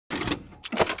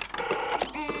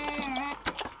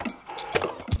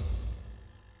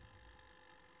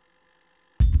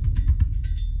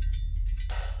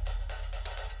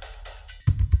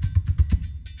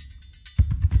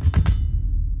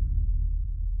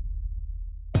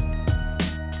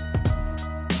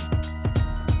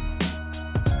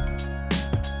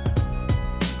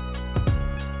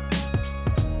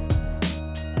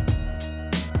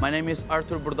My name is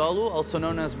Bordalo, also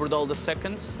known as Bordalo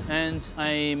II, and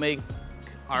I make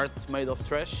art made of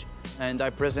trash. And I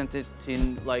present it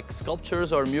in like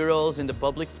sculptures or murals in the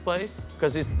public space,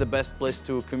 because it's the best place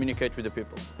to communicate with the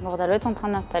people. Bordalo est en train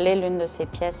d'installer l'une de ses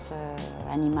pièces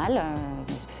animales,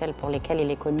 celle pour lesquelles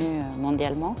il est connu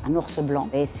mondialement, un ours blanc.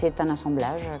 Et c'est un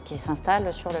assemblage qui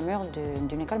s'installe sur le mur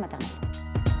d'une école maternelle.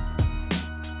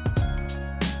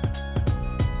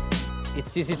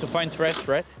 It's easy to find trash,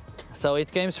 right? So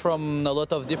it comes from a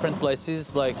lot of different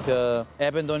places, like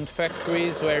abandoned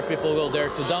factories where people go there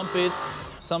to dump it.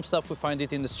 Some stuff we find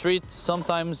it in the street.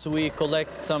 Sometimes we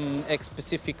collect some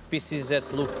specific pieces that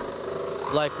look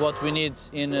like what we need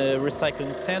in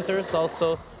recycling centers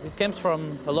also. It comes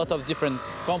from a lot of different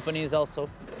companies also.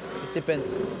 It depends.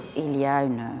 Il y a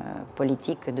une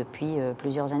politique depuis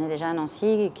plusieurs années déjà à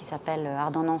Nancy qui s'appelle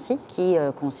Art dans Nancy, qui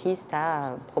consiste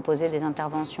à proposer des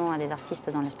interventions à des artistes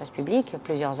dans l'espace public.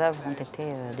 Plusieurs œuvres ont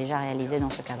été déjà réalisées dans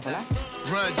ce cadre-là.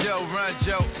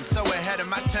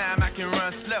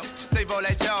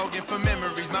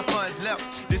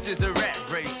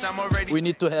 We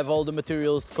need to have all the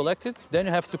materials collected. Then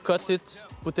you have to cut it,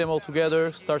 put them all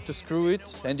together, start to screw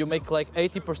it, and you make like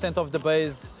 80% of the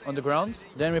base on the ground.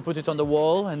 Then we put it on the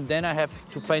wall, and then I have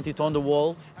to paint it on the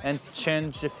wall and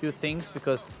change a few things,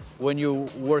 because when you're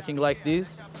working like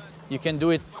this, you can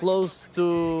do it close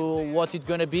to what it's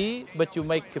gonna be, but you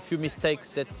make a few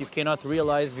mistakes that you cannot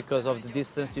realize because of the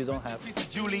distance you don't have.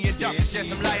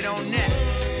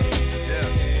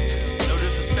 No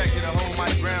disrespect to the whole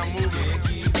Mike Brown movement,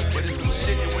 but there's some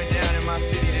shit that went down in my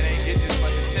city that ain't get this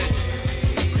much attention.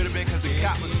 Could have been because the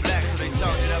cop was black, so they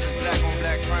chalked it up as black on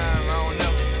black crime, I don't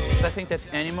know. I think that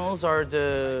animals are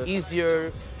the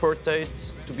easier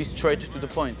portraits to be straight to the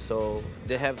point. So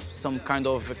they have some kind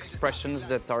of expressions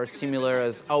that are similar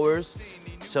as ours.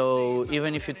 So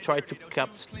even if you try to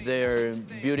capture their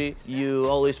beauty, you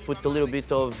always put a little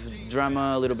bit of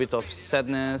drama, a little bit of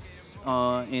sadness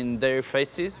in their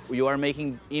faces. You are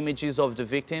making images of the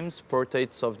victims,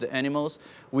 portraits of the animals,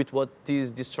 with what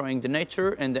is destroying the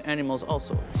nature and the animals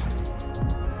also.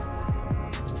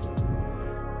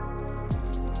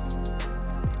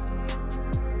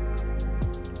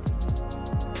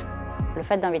 Le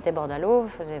fait d'inviter Bordalo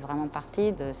faisait vraiment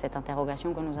partie de cette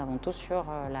interrogation que nous avons tous sur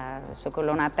ce que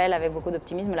l'on appelle avec beaucoup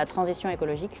d'optimisme la transition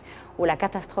écologique ou la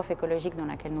catastrophe écologique dans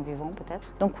laquelle nous vivons peut-être.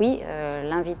 Donc oui,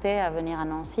 l'inviter à venir à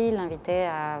Nancy, l'inviter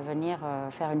à venir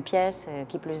faire une pièce,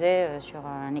 qui plus est sur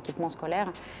un équipement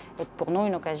scolaire, est pour nous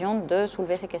une occasion de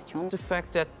soulever ces questions. The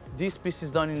fact that this piece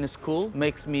is done in a school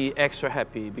makes me extra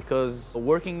happy, because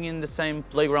working in the same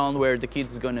playground where the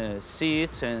kids gonna see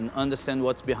it and understand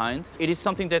what's behind, it is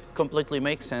something that completely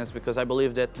makes sense, because I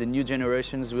believe that the new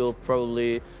generations will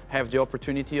probably have the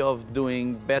opportunity of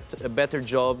doing a better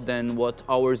job than what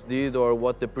ours did or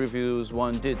what the previous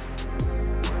one did.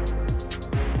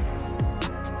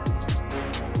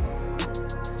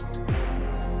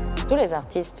 Tous les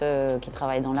artistes qui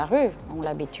travaillent dans la rue ont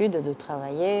l'habitude de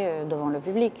travailler devant le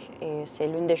public. Et c'est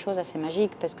l'une des choses assez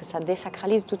magiques parce que ça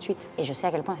désacralise tout de suite. Et je sais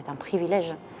à quel point c'est un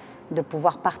privilège de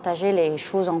pouvoir partager les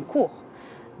choses en cours.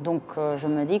 Donc je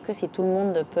me dis que si tout le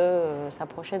monde peut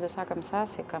s'approcher de ça comme ça,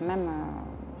 c'est quand même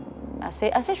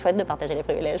assez chouette de partager les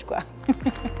privilèges, quoi.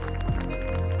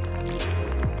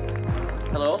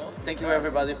 Hello, thank you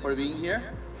everybody for being here.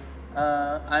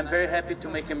 I'm very happy to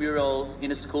make a mural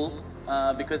in a school.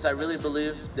 Because I really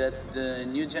believe that the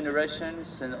new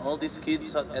generations and all these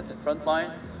kids at the front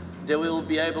line, they will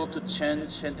be able to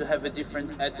change and to have a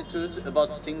different attitude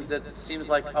about things that seems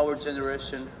like our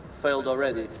generation failed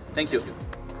already. Thank you.